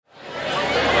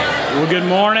Well, good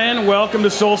morning. Welcome to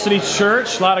Soul City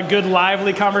Church. A lot of good,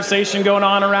 lively conversation going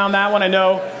on around that one. I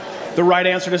know the right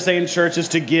answer to say in church is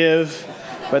to give,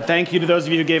 but thank you to those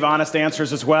of you who gave honest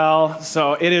answers as well.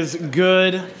 So it is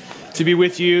good to be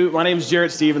with you. My name is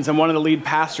Jarrett Stevens. I'm one of the lead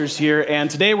pastors here,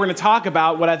 and today we're going to talk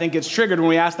about what I think gets triggered when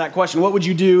we ask that question. What would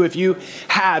you do if you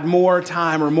had more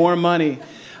time or more money?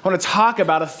 I want to talk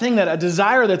about a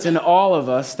desire that's in all of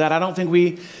us that I don't think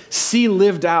we see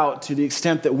lived out to the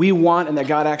extent that we want and that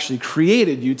God actually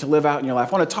created you to live out in your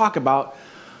life. I want to talk about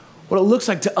what it looks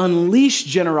like to unleash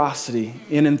generosity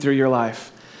in and through your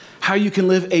life. How you can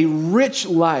live a rich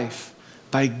life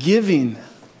by giving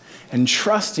and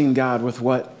trusting God with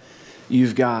what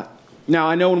you've got. Now,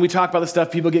 I know when we talk about this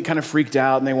stuff, people get kind of freaked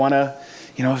out and they want to,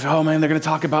 oh man, they're going to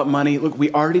talk about money. Look,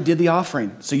 we already did the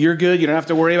offering, so you're good. You don't have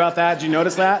to worry about that. Did you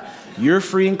notice that? You're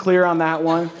free and clear on that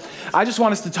one. I just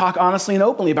want us to talk honestly and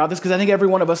openly about this because I think every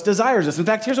one of us desires this. In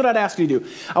fact, here's what I'd ask you to do.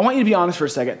 I want you to be honest for a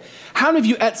second. How many of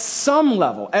you at some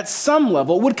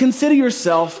level would consider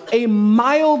yourself a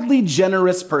mildly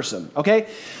generous person, okay?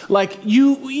 Like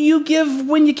you give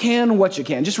when you can, what you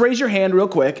can. Just raise your hand real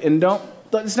quick and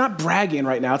it's not bragging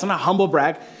right now. It's not a humble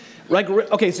brag.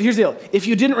 Okay, so here's the deal. If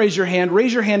you didn't raise your hand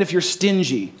if you're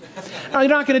stingy. No, you're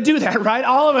not going to do that, right?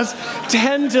 All of us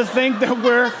tend to think that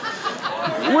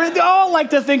we all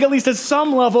like to think, at least at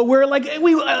some level,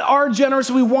 we are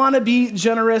generous, we want to be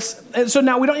generous. And so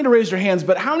now we don't need to raise your hands,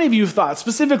 but how many of you have thought,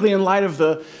 specifically in light of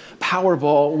the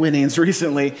Powerball winnings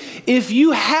recently, if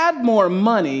you had more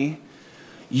money,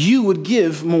 you would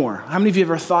give more? How many of you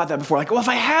have ever thought that before? If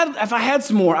I had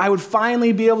some more, I would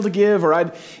finally be able to give, or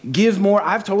I'd give more.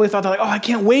 I've totally thought that, I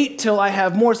can't wait till I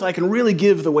have more so I can really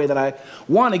give the way that I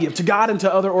want to give to God and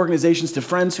to other organizations, to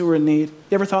friends who are in need. You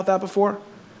ever thought that before?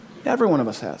 Every one of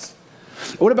us has.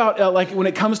 What about when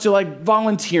it comes to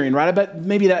volunteering, right? I bet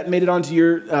maybe that made it onto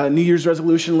your New Year's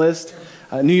resolution list.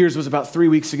 New Year's was about 3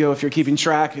 weeks ago, if you're keeping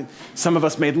track. Some of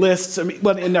us made lists.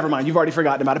 Never mind, you've already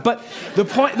forgotten about it. But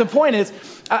the point is,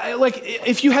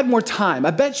 if you had more time,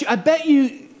 I bet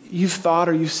you've thought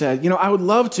or you've said, I would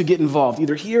love to get involved,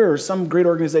 either here or some great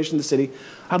organization in the city.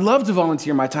 I'd love to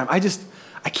volunteer my time. I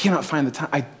cannot find the time.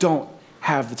 I don't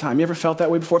have the time. You ever felt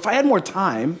that way before? If I had more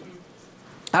time,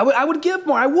 I would give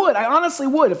more. I honestly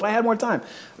would if I had more time.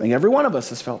 I think every one of us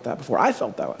has felt that before. I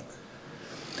felt that way.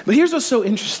 But here's what's so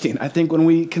interesting, I think, when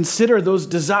we consider those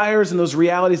desires and those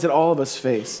realities that all of us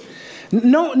face.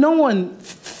 No one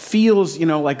feels,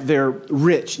 like they're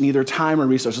rich in either time or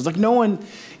resources. No one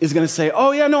is going to say,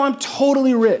 oh yeah, no, I'm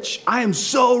totally rich. I am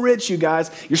so rich, you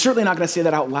guys. You're certainly not going to say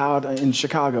that out loud in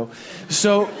Chicago.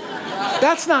 So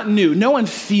that's not new. No one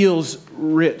feels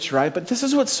rich, right? But this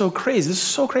is what's so crazy. This is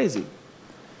so crazy.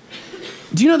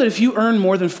 Do you know that if you earn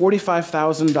more than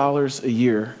 $45,000 a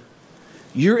year,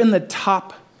 you're in the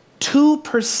top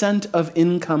 2% of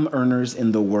income earners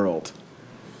in the world?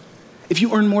 If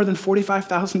you earn more than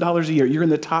 $45,000 a year, you're in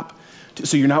the top.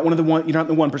 So you're not you're not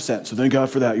in the 1%. So thank God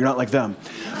for that. You're not like them.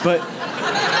 But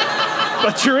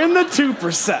you're in the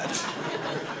 2%.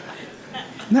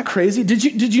 Isn't that crazy?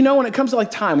 Did you know when it comes to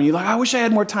time, when you're I wish I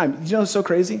had more time. Did you know it's so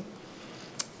crazy?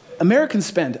 Americans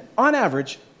spend, on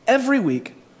average, every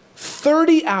week,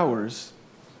 30 hours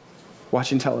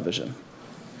watching television.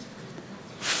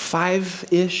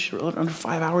 5-ish, or under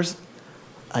 5 hours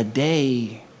a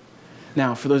day.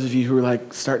 Now, for those of you who are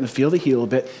starting to feel the heel a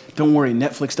bit, don't worry,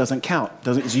 Netflix doesn't count.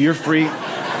 So you're free.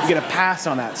 You get a pass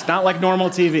on that. It's not like normal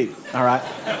TV, all right?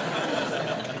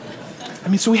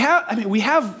 So we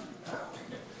have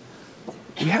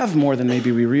more than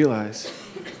maybe we realize.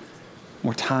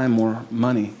 More time, more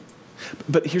money.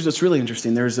 But here's what's really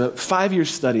interesting. There's a 5-year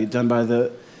study done by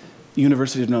the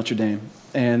University of Notre Dame,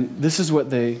 and this is what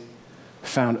they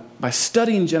found by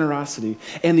studying generosity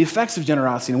and the effects of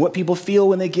generosity and what people feel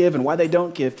when they give and why they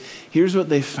don't give. Here's what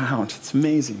they found. It's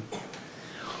amazing.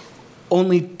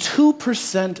 Only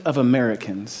 2% of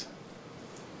Americans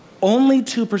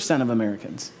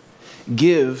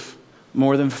give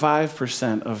more than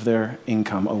 5% of their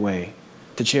income away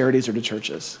to charities or to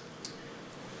churches.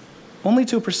 Only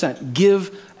 2%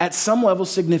 give at some level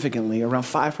significantly, around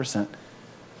 5%.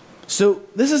 So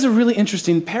this is a really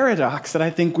interesting paradox that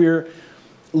I think we're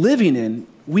living in.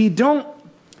 We don't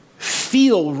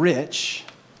feel rich,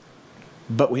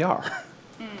 but we are.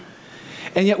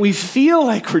 And yet we feel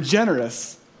like we're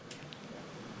generous,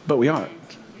 but we aren't.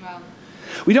 Wow.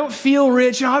 We don't feel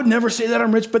rich. I would never say that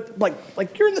I'm rich, but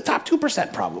like you're in the top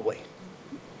 2% probably.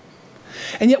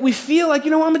 And yet we feel like,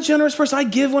 I'm a generous person. I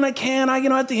give when I can.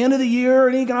 At the end of the year,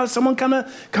 and someone kind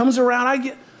of comes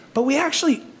around, but we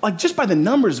actually, just by the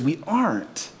numbers, we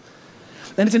aren't.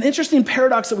 And it's an interesting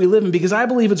paradox that we live in because I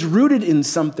believe it's rooted in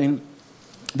something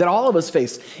that all of us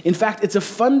face. In fact, it's a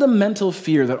fundamental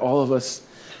fear that all of us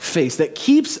face that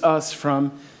keeps us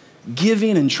from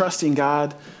giving and trusting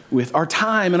God with our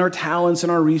time and our talents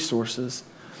and our resources.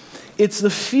 It's the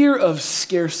fear of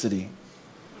scarcity.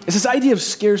 It's this idea of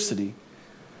scarcity.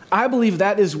 I believe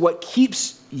that is what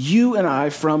keeps you and I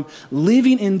from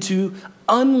living into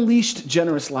unleashed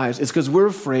generous lives. It's because we're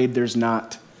afraid there's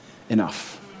not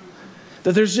enough.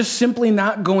 That there's just simply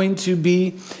not going to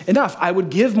be enough. I would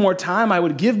give more time, I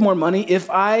would give more money if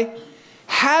I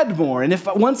had more. And if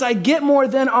once I get more,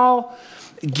 then I'll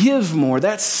give more.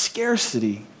 That's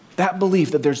scarcity. That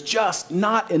belief that there's just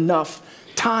not enough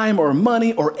time or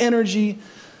money or energy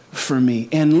for me.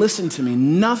 And listen to me,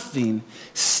 nothing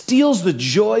steals the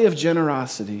joy of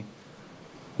generosity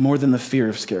more than the fear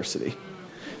of scarcity.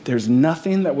 There's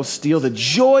nothing that will steal the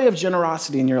joy of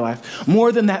generosity in your life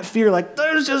more than that fear, like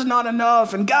there's just not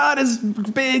enough, and God is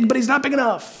big, but he's not big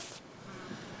enough.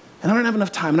 And I don't have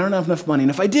enough time, and I don't have enough money.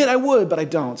 And if I did, I would, but I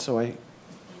don't, so I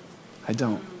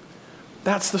don't.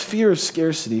 That's the fear of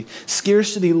scarcity.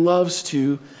 Scarcity loves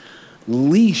to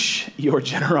leash your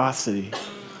generosity.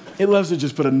 It loves to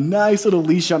just put a nice little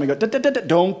leash on and go,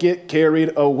 don't get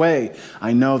carried away.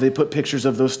 I know they put pictures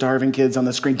of those starving kids on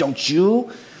the screen. Don't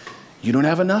you? You don't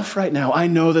have enough right now. I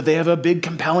know that they have a big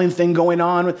compelling thing going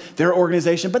on with their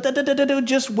organization, but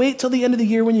just wait till the end of the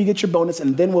year when you get your bonus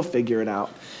and then we'll figure it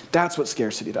out. That's what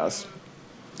scarcity does.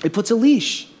 It puts a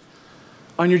leash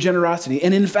on your generosity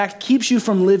and in fact keeps you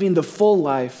from living the full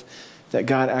life that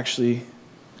God actually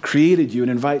created you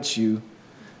and invites you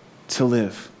to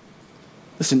live.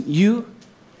 Listen, you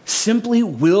simply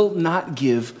will not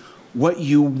give what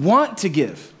you want to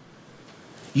give.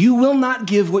 You will not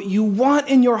give what you want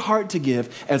in your heart to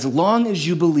give as long as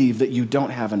you believe that you don't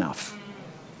have enough.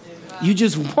 You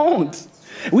just won't.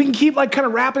 We can keep kind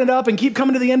of wrapping it up and keep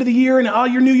coming to the end of the year and all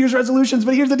your New Year's resolutions,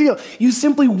 but here's the deal. You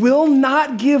simply will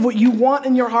not give what you want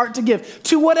in your heart to give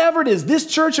to whatever it is, this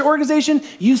church or organization.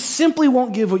 You simply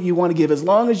won't give what you want to give as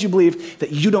long as you believe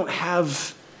that you don't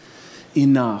have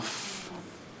enough.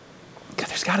 God,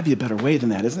 there's got to be a better way than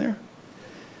that, isn't there?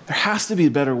 There has to be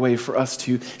a better way for us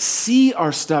to see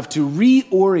our stuff, to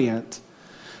reorient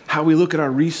how we look at our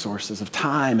resources of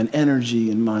time and energy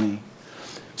and money.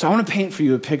 So I want to paint for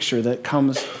you a picture that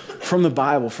comes from the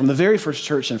Bible, from the very first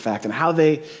church, in fact, and how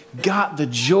they got the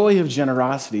joy of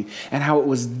generosity and how it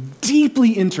was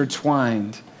deeply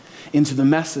intertwined into the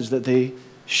message that they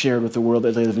shared with the world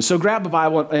that they live in. So grab a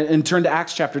Bible and turn to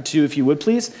Acts chapter 2, if you would,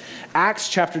 please. Acts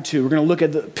chapter 2. We're going to look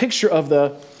at the picture of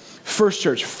the first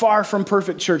church, far from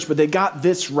perfect church, but they got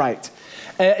this right.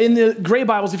 In the gray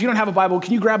Bibles, if you don't have a Bible,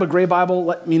 can you grab a gray Bible?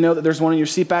 Let me know that there's one in your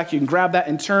seat back. You can grab that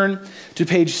and turn to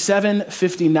page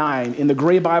 759. In the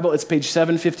gray Bible, it's page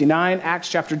 759, Acts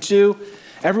chapter 2.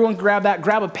 Everyone grab that.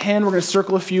 Grab a pen. We're going to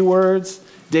circle a few words.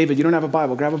 David, you don't have a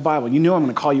Bible. Grab a Bible. You know I'm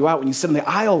going to call you out when you sit in the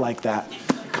aisle like that.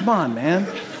 Come on, man.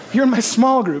 You're in my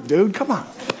small group, dude. Come on.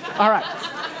 All right.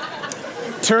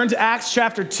 Turn to Acts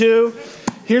chapter 2.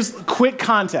 Here's quick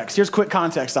context. Here's quick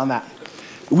context on that.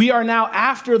 We are now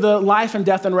after the life and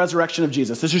death and resurrection of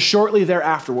Jesus. This is shortly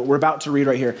thereafter, what we're about to read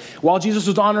right here. While Jesus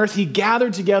was on earth, he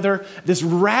gathered together this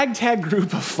ragtag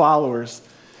group of followers.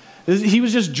 He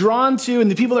was just drawn to, and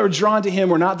the people that were drawn to him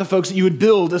were not the folks that you would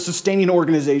build a sustaining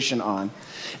organization on.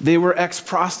 They were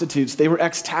ex-prostitutes, they were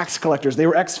ex-tax collectors, they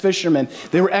were ex-fishermen,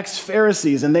 they were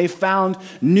ex-Pharisees, and they found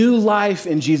new life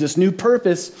in Jesus, new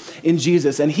purpose in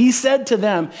Jesus. And he said to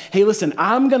them, hey, listen,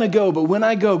 I'm going to go, but when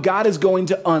I go, God is going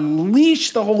to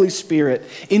unleash the Holy Spirit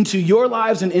into your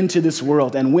lives and into this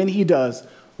world. And when he does,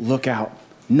 look out.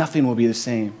 Nothing will be the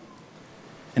same.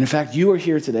 And in fact, we are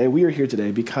here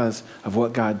today because of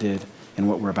what God did and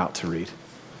what we're about to read.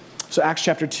 So Acts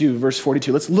chapter 2, verse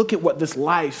 42. Let's look at what this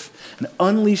life, an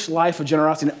unleashed life of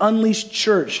generosity, an unleashed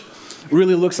church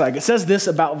really looks like. It says this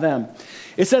about them.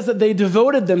 It says that they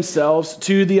devoted themselves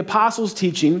to the apostles'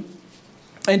 teaching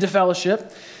and to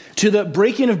fellowship, to the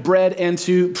breaking of bread and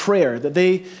to prayer, that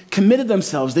they committed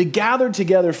themselves. They gathered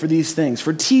together for these things,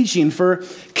 for teaching, for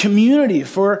community,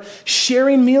 for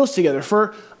sharing meals together,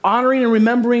 for honoring and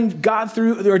remembering God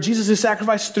through, or Jesus'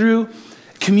 sacrifice through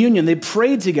communion. They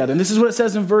prayed together. And this is what it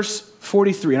says in verse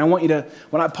 43. And I want you to,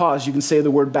 when I pause, you can say the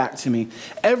word back to me.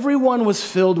 Everyone was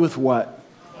filled with what?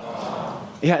 Awe.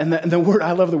 Yeah, and the word,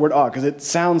 I love the word awe because it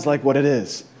sounds like what it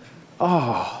is.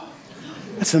 Oh,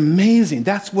 that's amazing.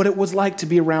 That's what it was like to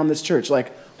be around this church.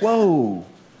 Like, whoa,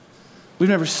 we've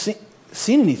never seen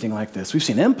anything like this. We've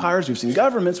seen empires, we've seen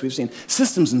governments, we've seen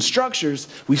systems and structures.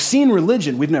 We've seen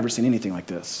religion. We've never seen anything like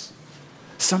this.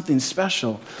 Something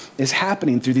special is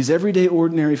happening through these everyday,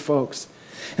 ordinary folks.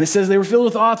 And it says they were filled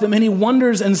with awe at the many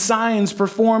wonders and signs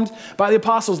performed by the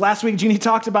apostles. Last week, Jeannie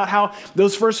talked about how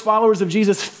those first followers of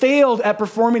Jesus failed at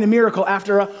performing a miracle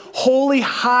after a holy,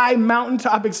 high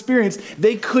mountaintop experience.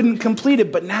 They couldn't complete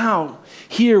it. But now,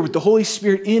 here with the Holy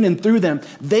Spirit in and through them,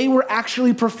 they were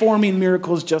actually performing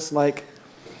miracles just like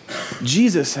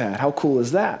Jesus had. How cool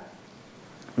is that?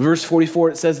 Verse 44,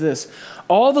 it says this,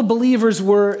 all the believers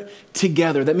were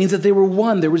together. That means that they were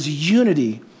one. There was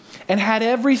unity and had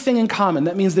everything in common.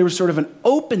 That means there was sort of an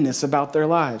openness about their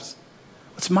lives.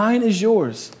 What's mine is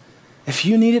yours. If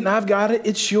you need it and I've got it,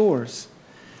 it's yours.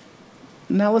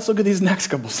 Now let's look at these next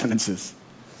couple sentences.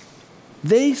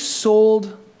 They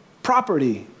sold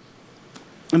property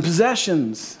and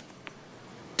possessions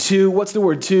to, what's the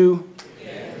word? To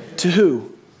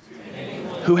who?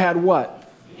 Who had what?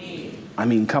 I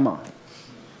mean, come on.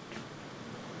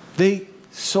 They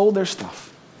sold their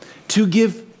stuff to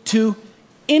give to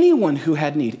anyone who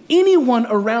had need, anyone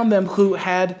around them who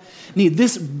had need.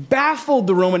 This baffled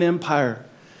the Roman Empire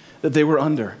that they were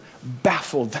under,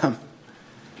 baffled them.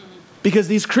 Because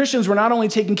these Christians were not only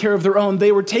taking care of their own,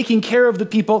 they were taking care of the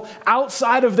people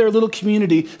outside of their little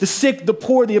community, the sick, the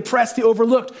poor, the oppressed, the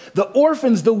overlooked, the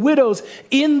orphans, the widows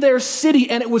in their city.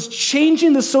 And it was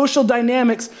changing the social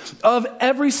dynamics of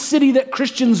every city that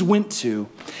Christians went to.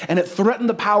 And it threatened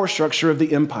the power structure of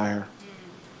the empire.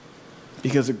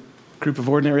 Because a group of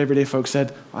ordinary, everyday folks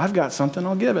said, I've got something,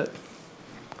 I'll give it.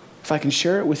 If I can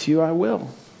share it with you, I will.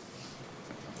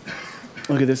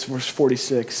 Look at this, verse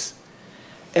 46.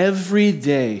 Every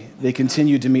day they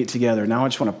continued to meet together. Now I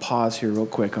just want to pause here real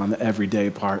quick on the everyday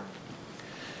part.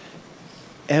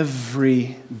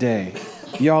 Every day.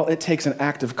 Y'all, it takes an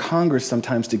act of Congress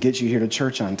sometimes to get you here to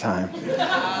church on time.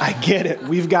 I get it.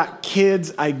 We've got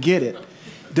kids. I get it.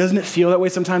 Doesn't it feel that way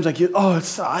sometimes? Like, you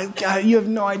have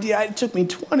no idea. It took me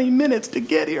 20 minutes to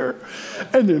get here.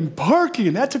 And then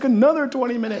parking, that took another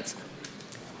 20 minutes.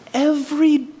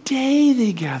 Every day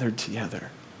they gathered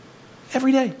together.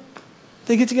 Every day.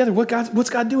 They get together. What's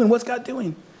God doing? What's God doing?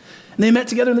 And they met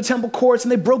together in the temple courts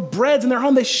and they broke breads in their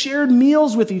home. They shared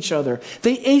meals with each other.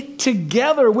 They ate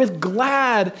together with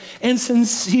glad and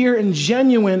sincere and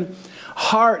genuine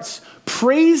hearts,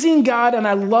 praising God, and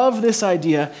I love this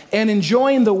idea, and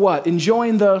enjoying the what?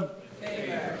 Enjoying the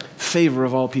favor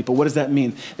of all people. What does that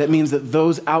mean? That means that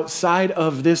those outside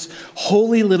of this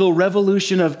holy little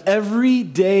revolution of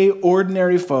everyday,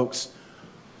 ordinary folks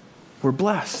were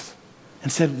blessed.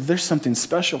 And said, there's something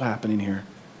special happening here.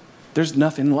 There's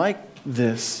nothing like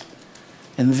this.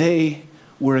 And they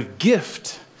were a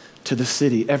gift to the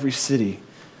city, every city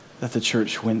that the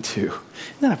church went to. Isn't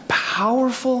that a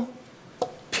powerful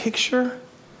picture?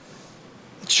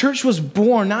 The church was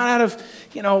born not out of,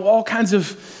 all kinds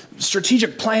of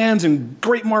strategic plans and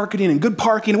great marketing and good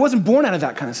parking. It wasn't born out of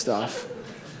that kind of stuff.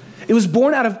 It was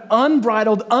born out of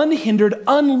unbridled, unhindered,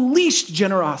 unleashed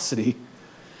generosity.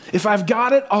 If I've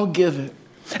got it, I'll give it.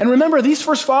 And remember, these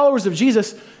first followers of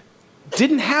Jesus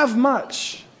didn't have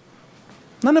much.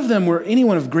 None of them were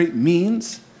anyone of great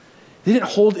means. They didn't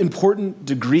hold important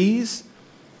degrees.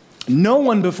 No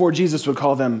one before Jesus would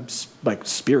call them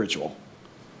spiritual.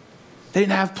 They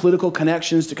didn't have political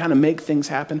connections to kind of make things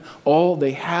happen. All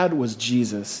they had was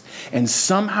Jesus. And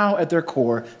somehow at their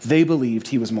core, they believed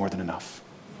he was more than enough.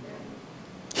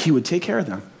 He would take care of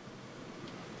them.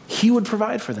 He would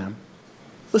provide for them.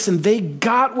 Listen, they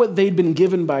got what they'd been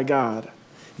given by God.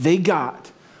 They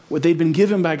got what they'd been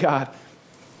given by God,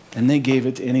 and they gave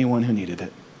it to anyone who needed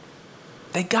it.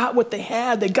 They got what they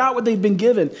had. They got what they'd been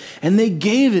given, and they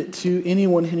gave it to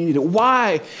anyone who needed it.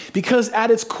 Why? Because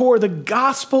at its core, the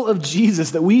gospel of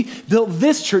Jesus that we built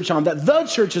this church on, that the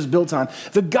church is built on,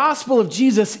 the gospel of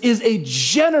Jesus is a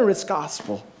generous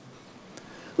gospel.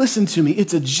 Listen to me.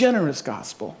 It's a generous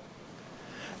gospel.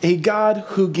 A God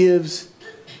who gives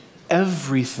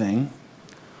everything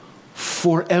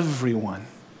for everyone.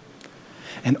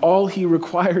 And all he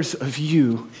requires of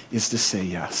you is to say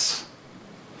yes.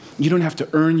 You don't have to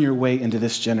earn your way into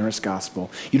this generous gospel.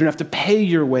 You don't have to pay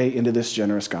your way into this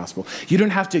generous gospel. You don't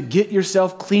have to get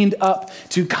yourself cleaned up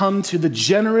to come to the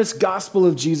generous gospel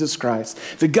of Jesus Christ.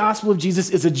 The gospel of Jesus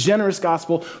is a generous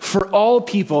gospel for all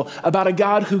people about a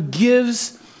God who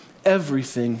gives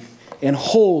everything and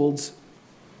holds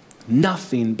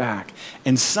nothing back.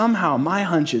 And somehow my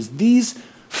hunch is these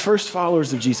first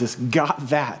followers of Jesus got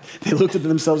that. They looked at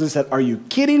themselves and said, are you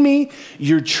kidding me?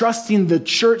 You're trusting the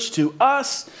church to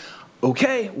us?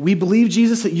 Okay, we believe,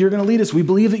 Jesus, that you're going to lead us. We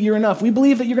believe that you're enough. We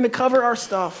believe that you're going to cover our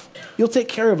stuff. You'll take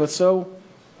care of us. So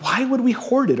why would we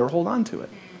hoard it or hold on to it?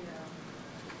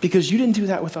 Because you didn't do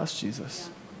that with us, Jesus.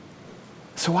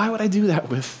 So why would I do that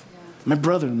with my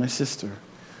brother and my sister?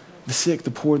 the sick,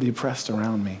 the poor, the oppressed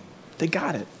around me. They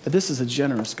got it. This is a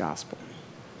generous gospel.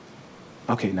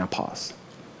 Okay, now pause.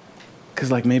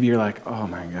 Because maybe you're like, oh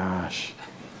my gosh.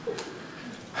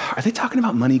 Are they talking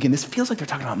about money again? This feels like they're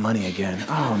talking about money again.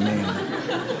 Oh man.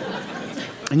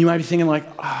 And you might be thinking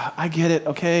I get it.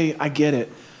 Okay, I get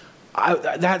it.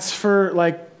 That's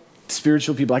for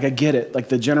spiritual people. I get it.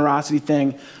 The generosity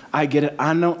thing, I get it.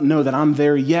 I don't know that I'm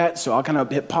there yet, so I'll kind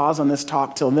of hit pause on this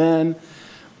talk till then.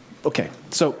 Okay,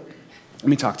 so let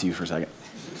me talk to you for a second.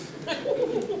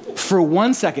 For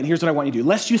 1 second, here's what I want you to do.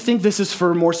 Lest you think this is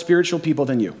for more spiritual people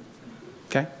than you.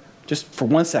 Okay? Just for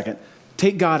 1 second,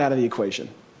 take God out of the equation.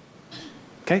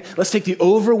 Okay? Let's take the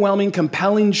overwhelming,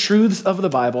 compelling truths of the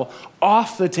Bible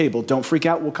off the table. Don't freak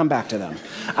out. We'll come back to them.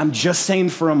 I'm just saying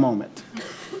for a moment.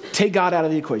 Take God out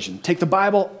of the equation. Take the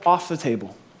Bible off the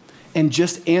table and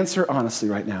just answer honestly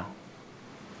right now.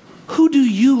 Who do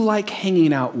you like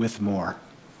hanging out with more?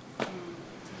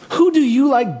 Who do you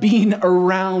like being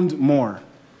around more?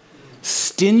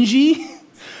 Stingy,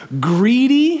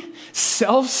 greedy,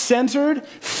 self-centered,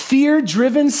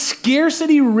 fear-driven,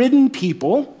 scarcity-ridden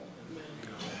people,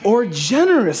 or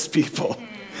generous people?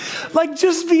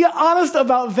 Just be honest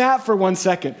about that for 1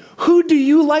 second. Who do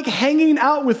you like hanging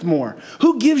out with more?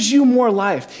 Who gives you more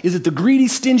life? Is it the greedy,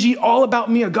 stingy, all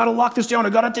about me? I gotta lock this down. I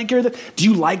gotta take care of it. Do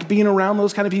you like being around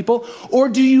those kind of people? Or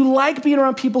do you like being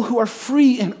around people who are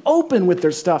free and open with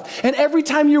their stuff? And every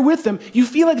time you're with them, you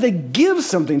feel like they give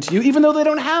something to you, even though they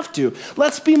don't have to.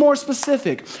 Let's be more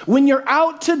specific. When you're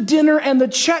out to dinner and the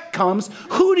check comes,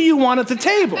 who do you want at the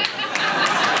table?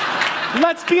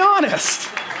 Let's be honest.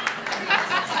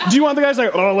 Do you want the guys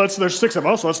there's 6 of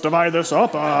us, let's divide this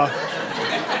up?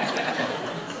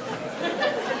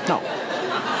 No.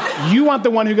 You want the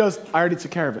one who goes, I already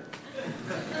took care of it.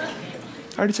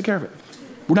 I already took care of it.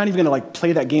 We're not even going to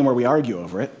play that game where we argue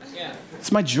over it. Yeah.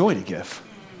 It's my joy to give.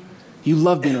 You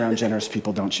love being around generous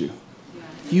people, don't you?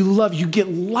 You get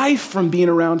life from being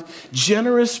around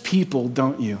generous people,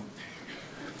 don't you?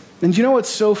 And you know what's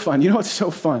so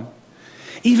fun?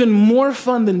 Even more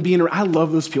fun than being around, I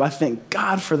love those people. I thank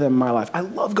God for them in my life. I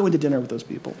love going to dinner with those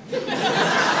people.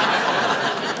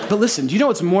 But listen, do you know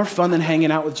what's more fun than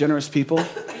hanging out with generous people?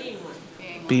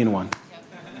 Being one.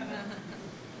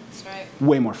 That's right.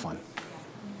 Way more fun.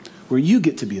 Where you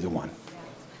get to be the one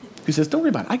who says, don't worry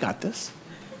about it, I got this.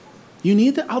 You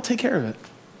need that? I'll take care of it.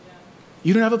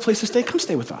 You don't have a place to stay? Come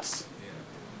stay with us.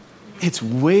 It's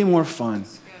way more fun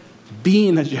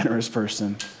being a generous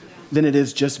person than it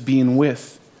is just being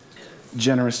with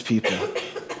generous people.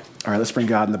 All right, let's bring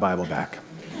God and the Bible back.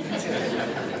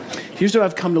 Here's what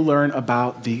I've come to learn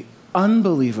about the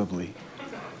unbelievably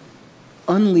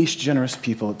unleashed generous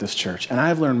people at this church. And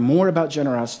I've learned more about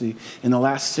generosity in the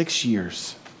last 6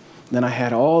 years than I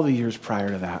had all the years prior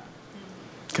to that.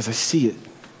 Because I see it.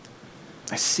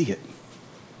 I see it.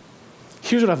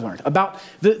 Here's what I've learned about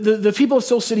the people of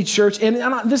Soul City Church, and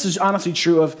this is honestly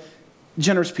true of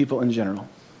generous people in general.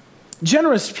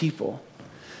 Generous people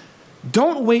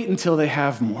don't wait until they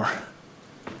have more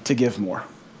to give more.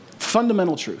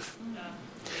 Fundamental truth.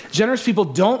 Generous people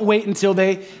don't wait until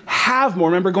they have more.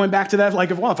 Remember going back to that,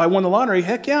 if I won the lottery,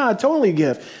 heck yeah, I'd totally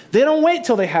give. They don't wait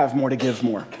till they have more to give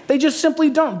more. They just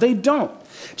simply don't. They don't.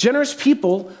 Generous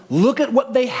people look at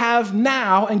what they have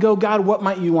now and go, God, what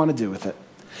might you want to do with it?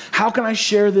 How can I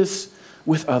share this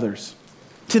with others?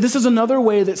 See, this is another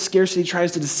way that scarcity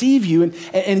tries to deceive you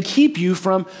and keep you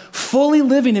from fully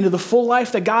living into the full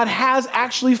life that God has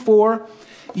actually for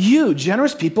you.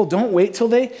 Generous people don't wait till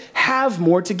they have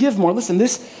more to give more. Listen,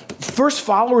 this first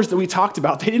followers that we talked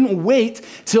about, they didn't wait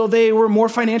till they were more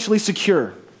financially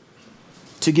secure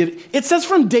to give. It says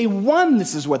from day one,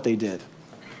 this is what they did.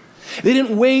 They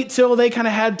didn't wait till they kind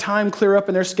of had time clear up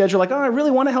in their schedule, I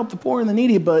really want to help the poor and the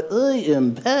needy, but I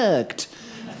am packed.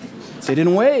 So they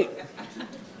didn't wait.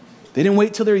 They didn't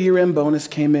wait till their year-end bonus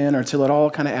came in or till it all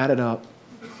kind of added up.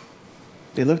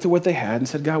 They looked at what they had and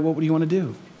said, God, what do you want to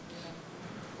do?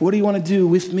 What do you want to do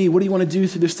with me? What do you want to do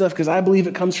through this stuff? Because I believe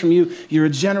it comes from you. You're a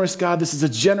generous God. This is a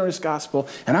generous gospel,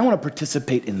 and I want to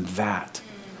participate in that.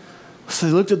 So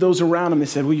they looked at those around them. They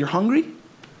said, well, you're hungry?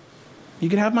 You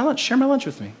can have my lunch. Share my lunch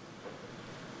with me.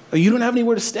 Oh, you don't have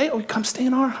anywhere to stay? Oh, come stay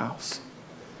in our house.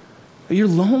 Oh, you're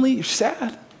lonely? You're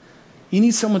sad? You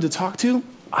need someone to talk to?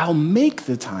 I'll make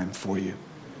the time for you.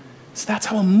 So that's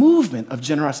how a movement of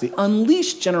generosity,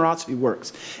 unleashed generosity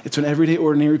works. It's when everyday,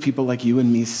 ordinary people like you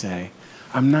and me say,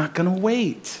 I'm not going to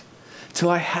wait till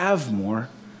I have more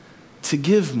to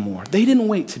give more. They didn't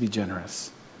wait to be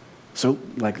generous. So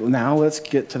now let's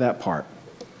get to that part.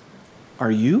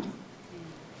 Are you?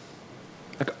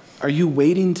 Are you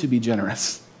waiting to be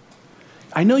generous?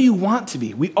 I know you want to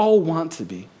be. We all want to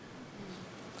be.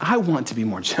 I want to be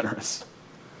more generous.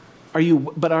 What are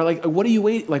you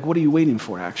waiting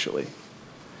for actually?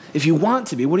 If you want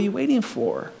to be, what are you waiting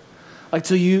for? Like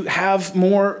till you have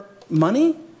more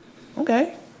money?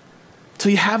 Okay.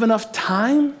 Till you have enough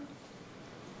time?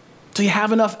 Till you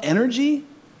have enough energy?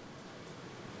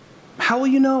 How will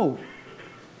you know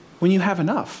when you have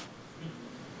enough?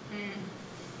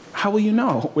 How will you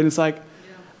know when it's like,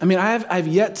 I've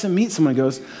yet to meet someone who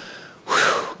goes,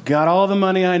 "Whew, got all the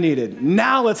money I needed.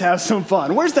 Now let's have some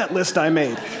fun. Where's that list I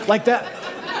made?" Like that.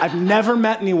 I've never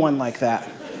met anyone like that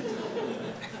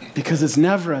because it's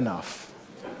never enough.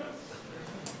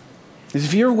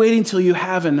 If you're waiting till you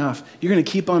have enough, you're going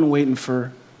to keep on waiting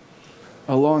for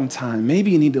a long time.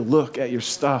 Maybe you need to look at your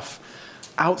stuff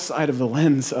outside of the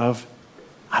lens of,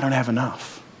 I don't have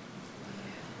enough.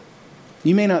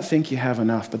 You may not think you have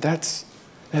enough, but that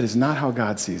is not how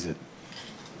God sees it.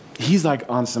 He's like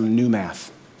on some new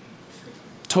math.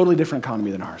 Totally different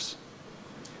economy than ours.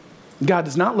 God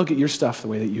does not look at your stuff the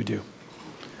way that you do.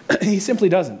 He simply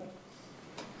doesn't.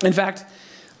 In fact,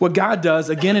 what God does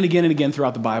again and again and again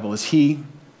throughout the Bible is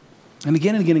and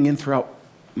again throughout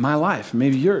my life,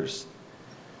 maybe yours,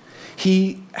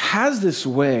 he has this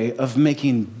way of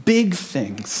making big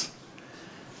things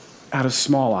out of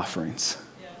small offerings.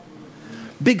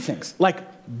 Big things, like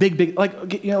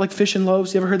like fish and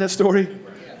loaves. You ever heard that story?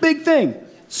 Big thing,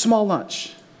 small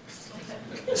lunch.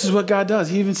 This is what God does.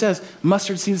 He even says,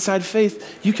 mustard seed-sized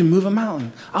faith, you can move a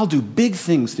mountain. I'll do big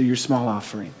things through your small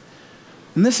offering.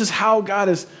 And this is how God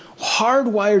has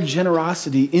hardwired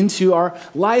generosity into our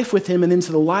life with him and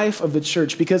into the life of the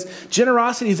church, because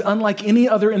generosity is unlike any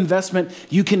other investment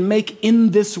you can make in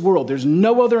this world. There's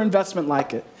no other investment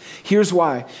like it. Here's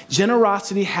why.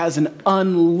 Generosity has an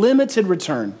unlimited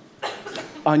return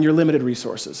on your limited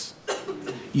resources.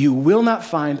 You will not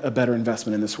find a better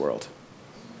investment in this world.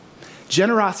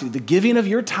 Generosity, the giving of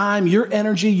your time, your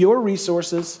energy, your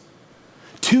resources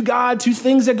to God, to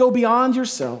things that go beyond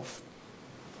yourself,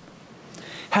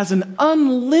 has an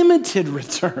unlimited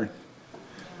return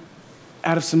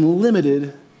out of some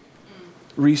limited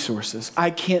resources. I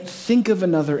can't think of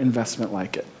another investment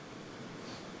like it.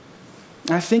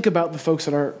 I think about the folks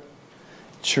at our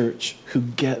church who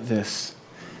get this.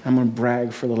 I'm going to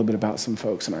brag for a little bit about some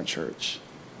folks in our church.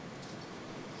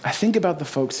 I think about the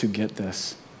folks who get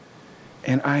this,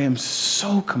 and I am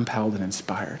so compelled and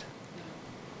inspired.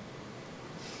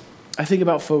 I think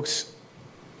about folks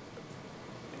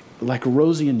like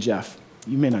Rosie and Jeff.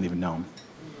 You may not even know them.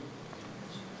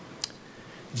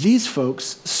 These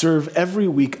folks serve every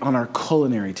week on our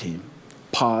culinary team.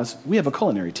 Pause. We have a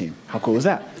culinary team. How cool is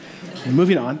that?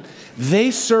 Moving on.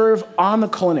 They serve on the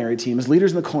culinary team as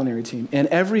leaders in the culinary team. And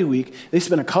every week, they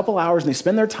spend a couple hours and they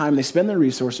spend their time, they spend their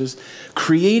resources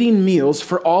creating meals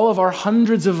for all of our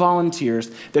hundreds of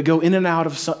volunteers that go in and out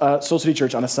of Soul City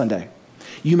Church on a Sunday.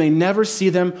 You may never see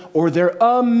them or their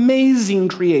amazing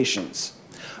creations.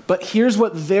 But here's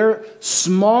what their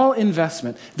small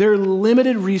investment, their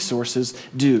limited resources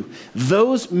do.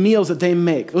 Those meals that they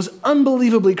make, those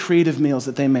unbelievably creative meals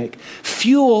that they make,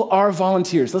 fuel our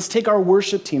volunteers. Let's take our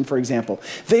worship team, for example.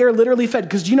 They are literally fed,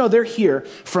 because they're here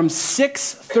from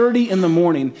 6:30 in the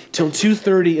morning till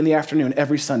 2:30 in the afternoon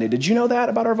every Sunday. Did you know that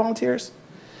about our volunteers?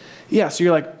 Yeah, so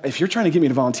you're like, if you're trying to get me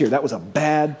to volunteer, that was a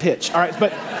bad pitch. All right,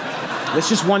 but it's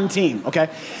just one team, okay?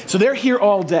 So they're here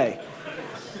all day.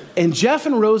 And Jeff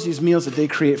and Rosie's meals that they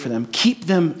create for them keep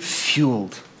them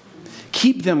fueled,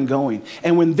 keep them going.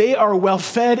 And when they are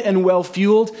well-fed and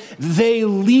well-fueled, they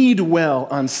lead well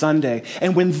on Sunday.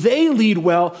 And when they lead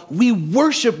well, we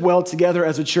worship well together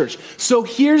as a church. So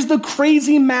here's the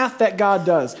crazy math that God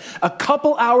does. A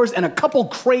couple hours and a couple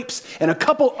crepes and a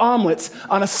couple omelets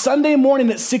on a Sunday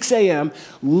morning at 6 a.m.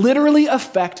 literally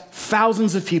affect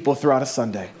thousands of people throughout a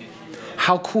Sunday.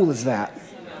 How cool is that?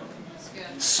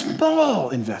 Small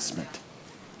investment,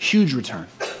 huge return.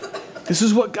 This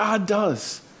is what God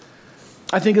does.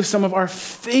 I think of some of our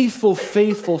faithful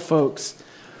folks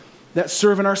that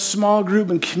serve in our small group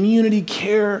and community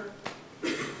care.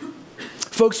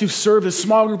 Folks who've served as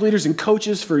small group leaders and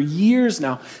coaches for years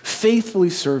now,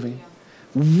 faithfully serving.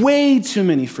 Way too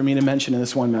many for me to mention in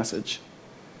this one message.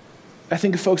 I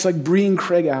think of folks like Bree and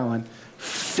Craig Allen,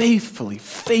 faithfully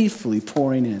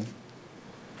pouring in.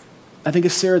 I think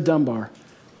of Sarah Dunbar,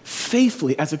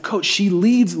 faithfully, as a coach, she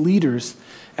leads leaders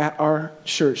at our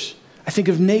church. I think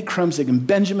of Nate Krumzig and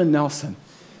Benjamin Nelson,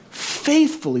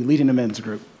 faithfully leading a men's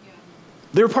group.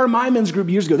 They were part of my men's group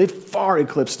years ago. They far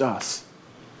eclipsed us.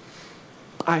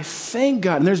 I thank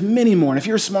God, and there's many more. And if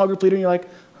you're a small group leader and you're like,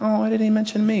 oh, why didn't he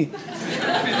mention me?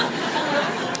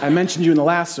 I mentioned you in the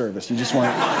last service. You just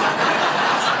want to...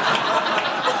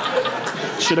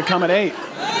 Should have come at 8.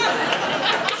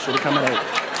 Should have come at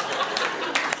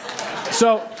 8.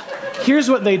 So here's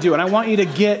what they do, and I want you to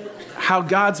get how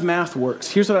God's math works.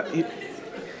 Here's what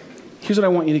I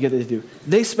want you to get to do.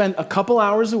 They spend a couple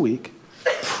hours a week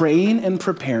praying and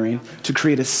preparing to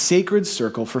create a sacred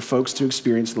circle for folks to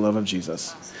experience the love of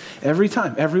Jesus. Every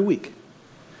time, every week.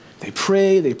 They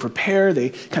pray, they prepare, they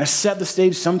kind of set the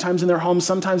stage, sometimes in their home,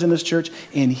 sometimes in this church.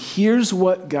 And here's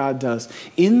what God does.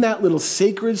 In that little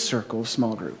sacred circle of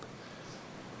small group,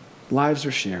 lives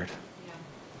are shared.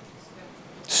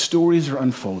 Stories are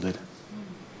unfolded.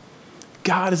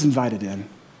 God is invited in.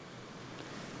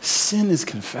 Sin is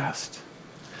confessed.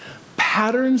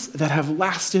 Patterns that have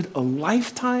lasted a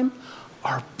lifetime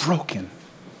are broken.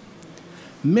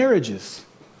 Marriages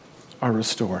are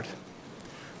restored.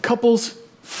 Couples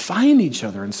find each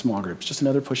other in small groups. Just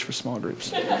another push for small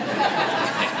groups.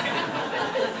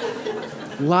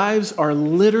 Lives are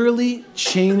literally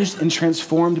changed and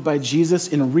transformed by Jesus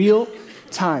in real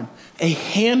time. A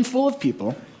handful of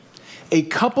people, a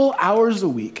couple hours a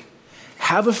week,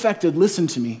 have affected, listen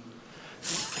to me,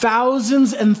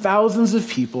 thousands and thousands of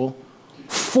people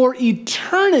for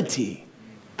eternity.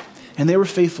 And they were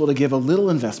faithful to give a little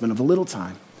investment of a little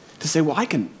time to say, well, I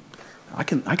can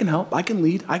help, I can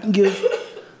lead, I can give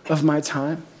of my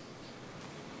time.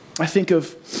 I think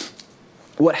of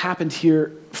what happened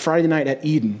here Friday night at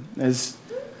Eden as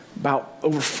about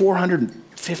over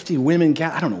 450 women,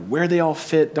 I don't know where they all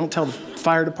fit, don't tell the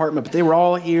fire department, but they were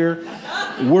all here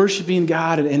worshiping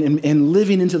God and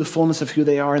living into the fullness of who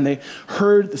they are, and they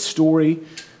heard the story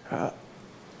that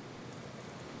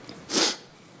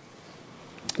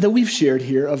we've shared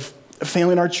here of a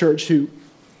family in our church who,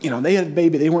 they had a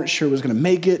baby, they weren't sure was going to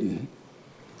make it, and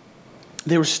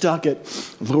they were stuck at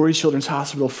Lurie Children's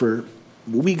Hospital for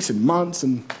weeks and months.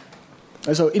 And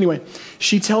so anyway,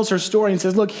 she tells her story and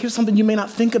says, look, here's something you may not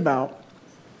think about,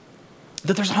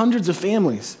 that there's hundreds of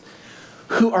families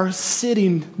who are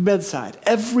sitting bedside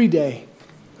every day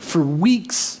for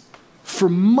weeks, for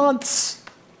months,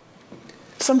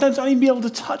 sometimes not even be able to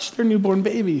touch their newborn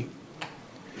baby.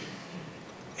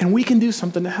 And we can do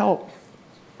something to help.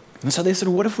 And so they said,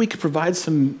 what if we could provide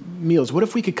some meals? What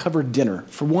if we could cover dinner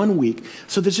for 1 week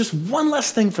so there's just one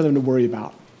less thing for them to worry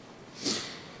about?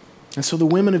 And so the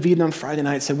women of Eden on Friday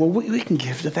night said, well, we can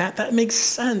give to that. That makes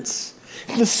sense.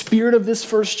 In the spirit of this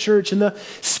first church, in the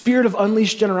spirit of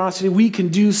unleashed generosity, we can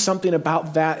do something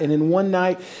about that. And in one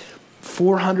night,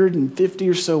 450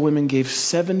 or so women gave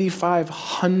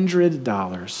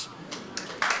 $7,500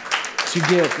 to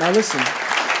give. Now listen.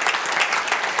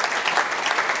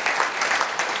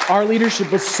 Our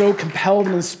leadership was so compelled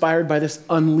and inspired by this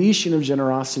unleashing of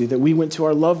generosity that we went to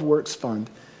our Love Works Fund.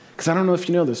 Because I don't know if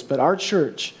you know this, but our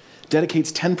church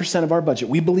dedicates 10% of our budget.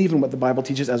 We believe in what the Bible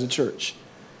teaches as a church.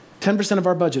 10% of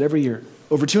our budget every year,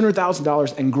 over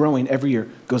 $200,000 and growing every year,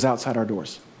 goes outside our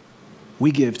doors.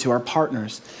 We give to our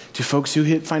partners, to folks who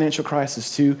hit financial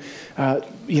crisis, to,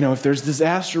 if there's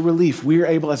disaster relief, we're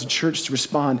able as a church to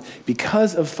respond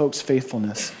because of folks'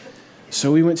 faithfulness.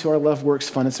 So we went to our Love Works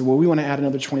Fund and said, well, we want to add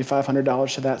another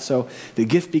 $2,500 to that. So the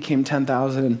gift became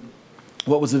 $10,000. And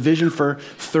what was a vision for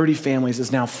 30 families is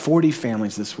now 40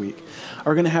 families this week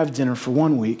are going to have dinner for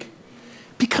 1 week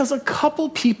because a couple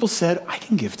people said, I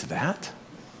can give to that.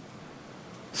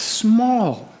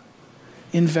 Small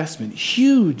investment,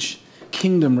 huge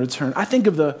kingdom return. I think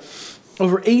of the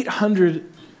over 800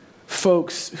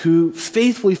 folks who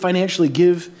faithfully financially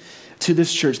give to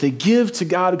this church. They give to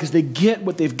God because they get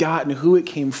what they've got and who it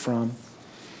came from.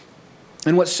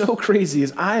 And what's so crazy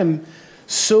is I am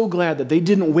so glad that they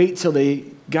didn't wait till they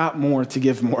got more to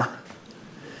give more.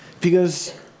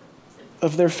 Because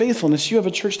of their faithfulness, you have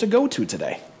a church to go to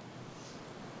today.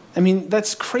 I mean,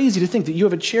 that's crazy to think that you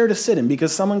have a chair to sit in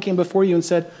because someone came before you and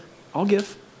said, I'll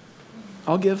give.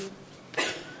 I'll give.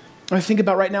 I think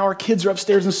about right now, our kids are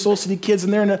upstairs in Soul City Kids,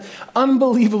 and they're in an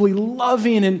unbelievably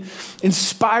loving and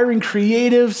inspiring,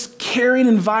 creative, caring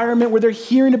environment where they're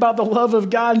hearing about the love of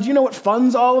God. And do you know what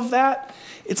funds all of that?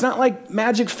 It's not like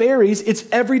magic fairies. It's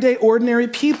everyday, ordinary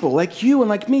people like you and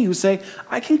like me who say,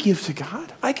 I can give to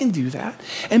God. I can do that.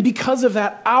 And because of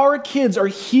that, our kids are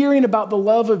hearing about the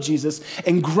love of Jesus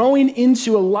and growing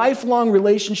into a lifelong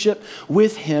relationship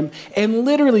with him. And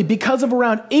literally, because of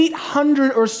around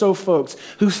 800 or so folks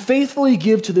who faithfully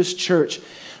give to this church,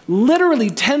 literally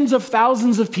tens of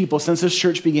thousands of people since this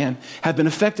church began have been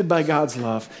affected by God's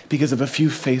love because of a few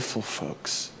faithful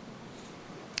folks.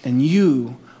 And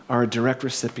you are a direct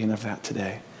recipient of that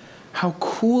today. How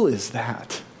cool is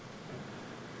that?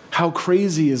 How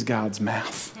crazy is God's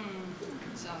math?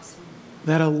 It's awesome.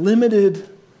 That a limited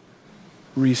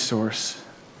resource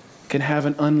can have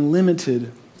an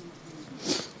unlimited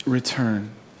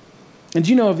return. And do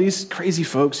you know of these crazy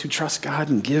folks who trust God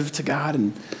and give to God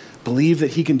and believe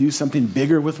that he can do something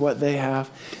bigger with what they have?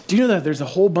 Do you know that there's a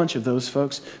whole bunch of those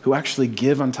folks who actually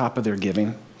give on top of their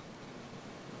giving?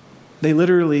 They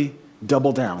literally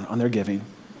double down on their giving.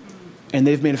 And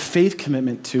they've made a faith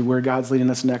commitment to where God's leading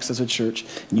us next as a church.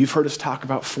 And you've heard us talk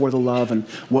about For the Love and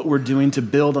what we're doing to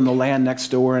build on the land next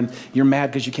door. And you're mad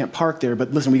because you can't park there.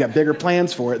 But listen, we got bigger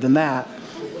plans for it than that.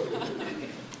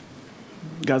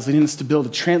 God's leading us to build a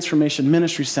transformation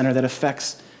ministry center that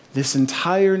affects this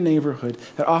entire neighborhood,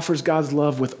 that offers God's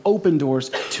love with open doors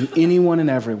to anyone and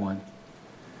everyone.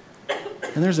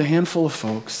 And there's a handful of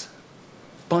folks,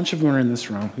 a bunch of them are in this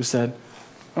room, who said,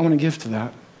 I want to give to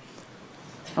that.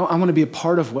 I want to be a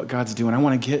part of what God's doing. I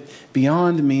want to get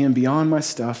beyond me and beyond my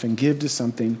stuff and give to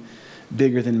something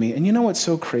bigger than me. And you know what's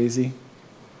so crazy?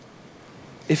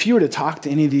 If you were to talk to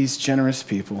any of these generous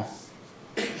people,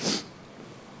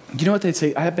 you know what they'd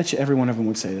say? I bet you every one of them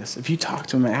would say this. If you talk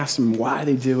to them and ask them why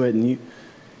they do it, and you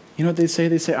know what they'd say?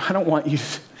 They'd say, I don't want you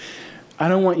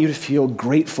to feel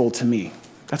grateful to me.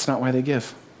 That's not why they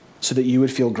give, so that you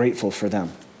would feel grateful for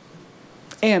them.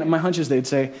 And my hunch is they'd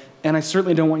say, and I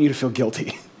certainly don't want you to feel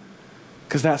guilty,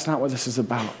 because that's not what this is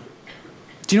about.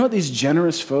 Do you know what these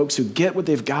generous folks who get what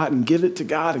they've got and give it to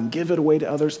God and give it away to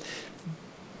others,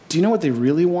 do you know what they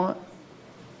really want?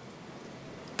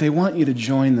 They want you to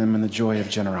join them in the joy of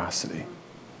generosity.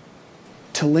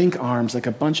 To link arms like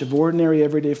a bunch of ordinary,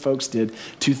 everyday folks did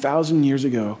 2,000 years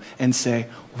ago and say,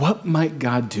 what might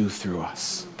God do through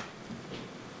us?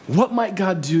 What might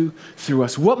God do through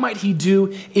us? What might he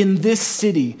do in this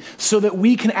city so that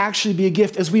we can actually be a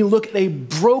gift? As we look at a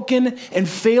broken and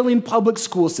failing public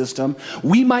school system,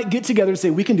 we might get together and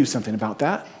say, we can do something about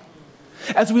that.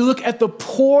 As we look at the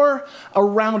poor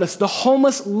around us, the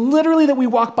homeless literally that we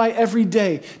walk by every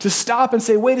day, to stop and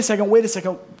say, wait a second,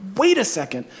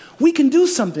 we can do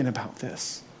something about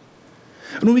this.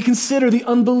 And when we consider the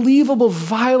unbelievable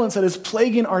violence that is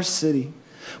plaguing our city,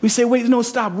 we say, wait, no,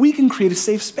 stop. We can create a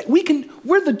safe space.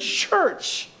 We're the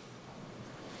church.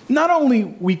 Not only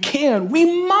we can,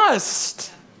 we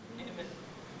must.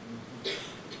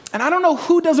 And I don't know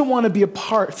who doesn't want to be a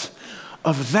part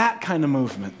of that kind of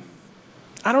movement.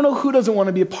 I don't know who doesn't want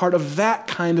to be a part of that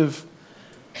kind of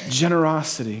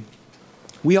generosity.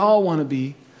 We all want to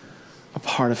be a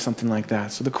part of something like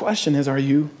that. So the question is, are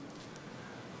you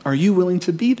willing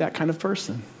to be that kind of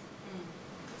person?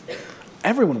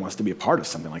 Everyone wants to be a part of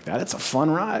something like that. It's a fun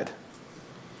ride.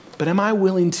 But am I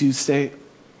willing to say,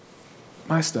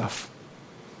 my stuff,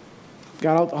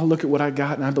 God, I'll look at what I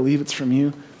got and I believe it's from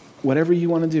you. Whatever you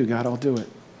want to do, God, I'll do it.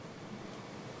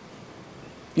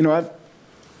 You know,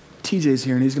 TJ's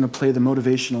here and he's going to play the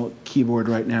motivational keyboard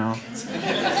right now.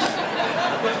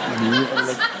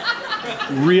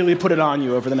 Really put it on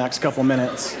you over the next couple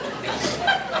minutes.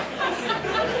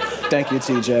 Thank you,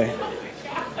 TJ.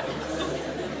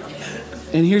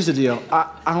 And here's the deal.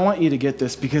 I want you to get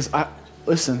this because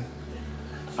listen,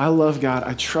 I love God.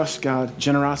 I trust God.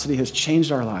 Generosity has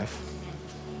changed our life.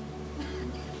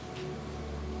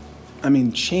 I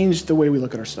mean, changed the way we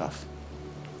look at our stuff.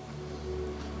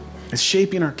 It's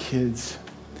shaping our kids.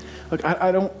 Look,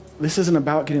 this isn't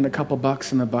about getting a couple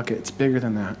bucks in the bucket. It's bigger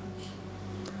than that.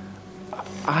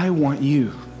 I want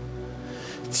you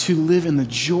to live in the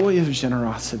joy of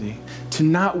generosity, to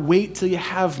not wait till you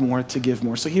have more to give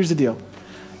more. So here's the deal.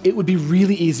 It would be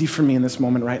really easy for me in this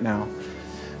moment right now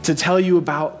to tell you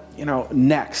about,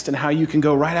 next and how you can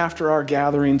go right after our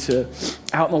gathering to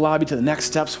out in the lobby to the Next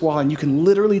Steps wall, and you can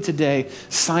literally today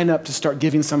sign up to start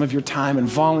giving some of your time and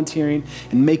volunteering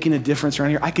and making a difference around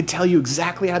here. I could tell you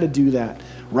exactly how to do that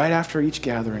right after each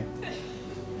gathering,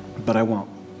 but I won't.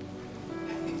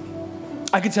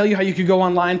 I could tell you how you could go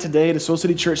online today to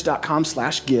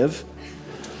soulcitychurch.com/give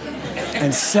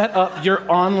and set up your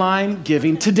online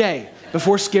giving today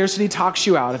before scarcity talks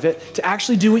you out of it, to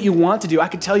actually do what you want to do. I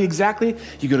could tell you exactly.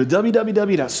 You go to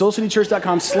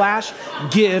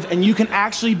www.soulcitychurch.com/give and you can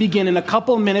actually begin in a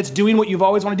couple of minutes doing what you've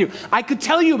always wanted to do. I could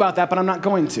tell you about that, but I'm not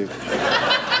going to.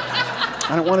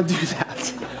 I don't want to do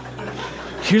that.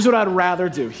 Here's what I'd rather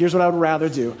do.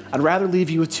 I'd rather leave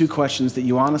you with two questions that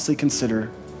you honestly consider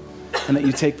and that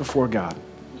you take before God.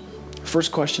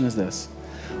 First question is this: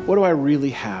 what do I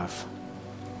really have?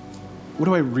 What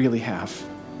do I really have?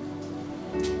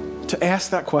 To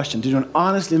ask that question, to do an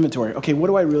honest inventory. Okay, what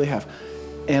do I really have?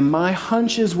 And my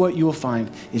hunch is what you will find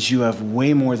is you have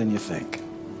way more than you think.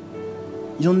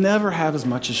 You'll never have as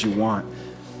much as you want,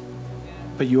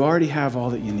 but you already have all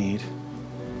that you need.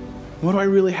 What do I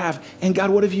really have? And God,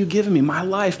 what have you given me? My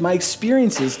life, my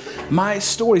experiences, my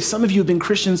story. Some of you have been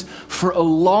Christians for a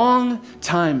long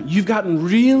time. You've gotten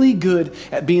really good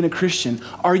at being a Christian.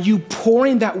 Are you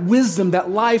pouring that wisdom,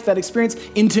 that life, that experience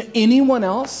into anyone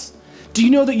else? Do you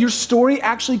know that your story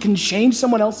actually can change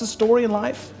someone else's story in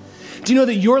life? Do you know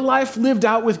that your life lived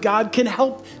out with God can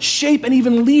help shape and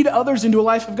even lead others into a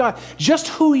life of God? Just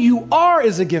who you are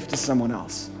is a gift to someone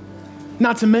else.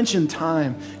 Not to mention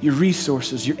time, your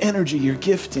resources, your energy, your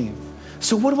gifting.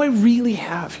 So what do I really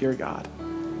have here, God?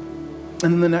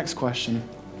 And then the next question,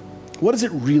 what is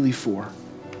it really for?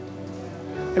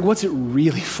 Like, what's it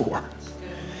really for?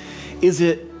 Is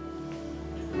it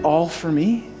all for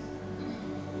me?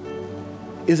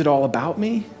 Is it all about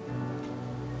me?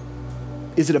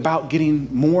 Is it about getting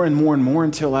more and more and more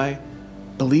until I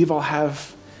believe I'll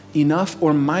have enough?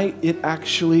 Or might it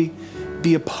actually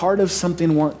be a part of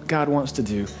something what God wants to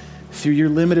do through your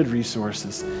limited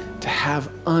resources to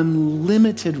have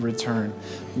unlimited return,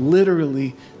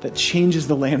 literally that changes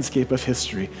the landscape of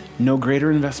history? No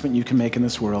greater investment you can make in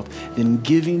this world than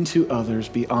giving to others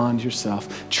beyond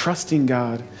yourself, trusting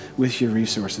God with your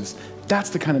resources. That's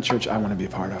the kind of church I want to be a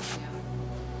part of.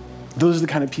 Those are the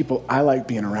kind of people I like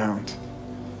being around.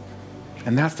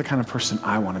 And that's the kind of person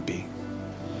I want to be.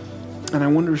 And I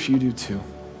wonder if you do too.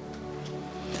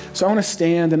 So I want to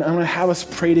stand and I want to have us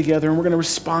pray together, and we're going to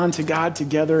respond to God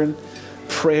together in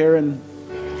prayer. And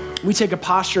we take a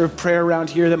posture of prayer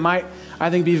around here that might, I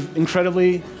think, be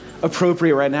incredibly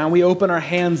appropriate right now. We open our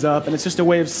hands up, and it's just a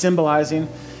way of symbolizing,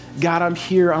 God, I'm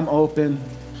here, I'm open.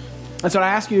 And so I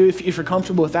ask you, if you're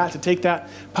comfortable with that, to take that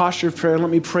posture of prayer and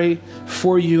let me pray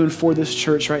for you and for this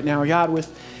church right now. God,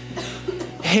 with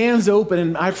hands open,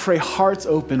 and I pray hearts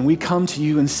open, we come to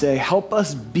you and say, help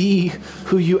us be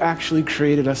who you actually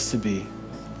created us to be.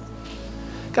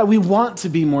 God, we want to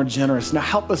be more generous. Now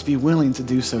help us be willing to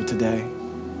do so today.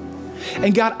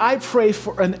 And God, I pray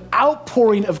for an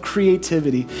outpouring of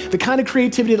creativity, the kind of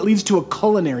creativity that leads to a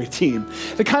culinary team,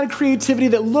 the kind of creativity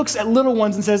that looks at little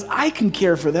ones and says, I can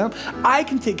care for them, I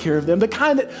can take care of them, the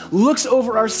kind that looks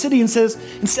over our city and says,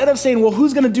 instead of saying, well,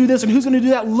 who's going to do this and who's going to do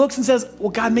that, looks and says,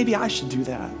 well, God, maybe I should do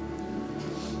that.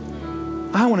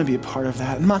 I want to be a part of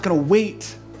that. I'm not going to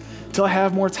wait till I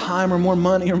have more time or more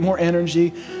money or more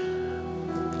energy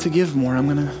to give more. I'm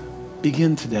going to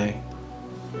begin today.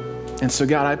 And so,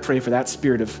 God, I pray for that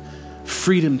spirit of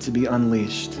freedom to be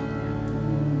unleashed.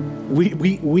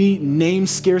 We name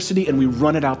scarcity and we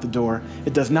run it out the door.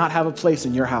 It does not have a place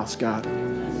in your house, God.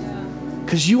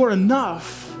 Because you are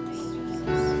enough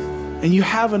and you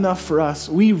have enough for us.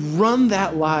 We run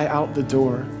that lie out the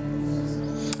door.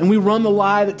 And we run the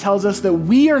lie that tells us that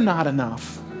we are not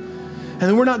enough and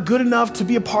that we're not good enough to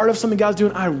be a part of something God's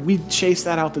doing. We chase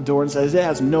that out the door and says, it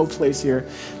has no place here.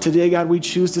 Today, God, we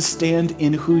choose to stand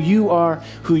in who you are,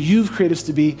 who you've created us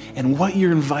to be, and what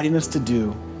you're inviting us to do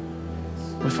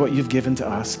with what you've given to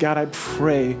us. God, I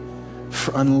pray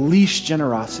for unleashed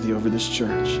generosity over this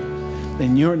church.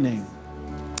 In your name,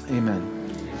 amen.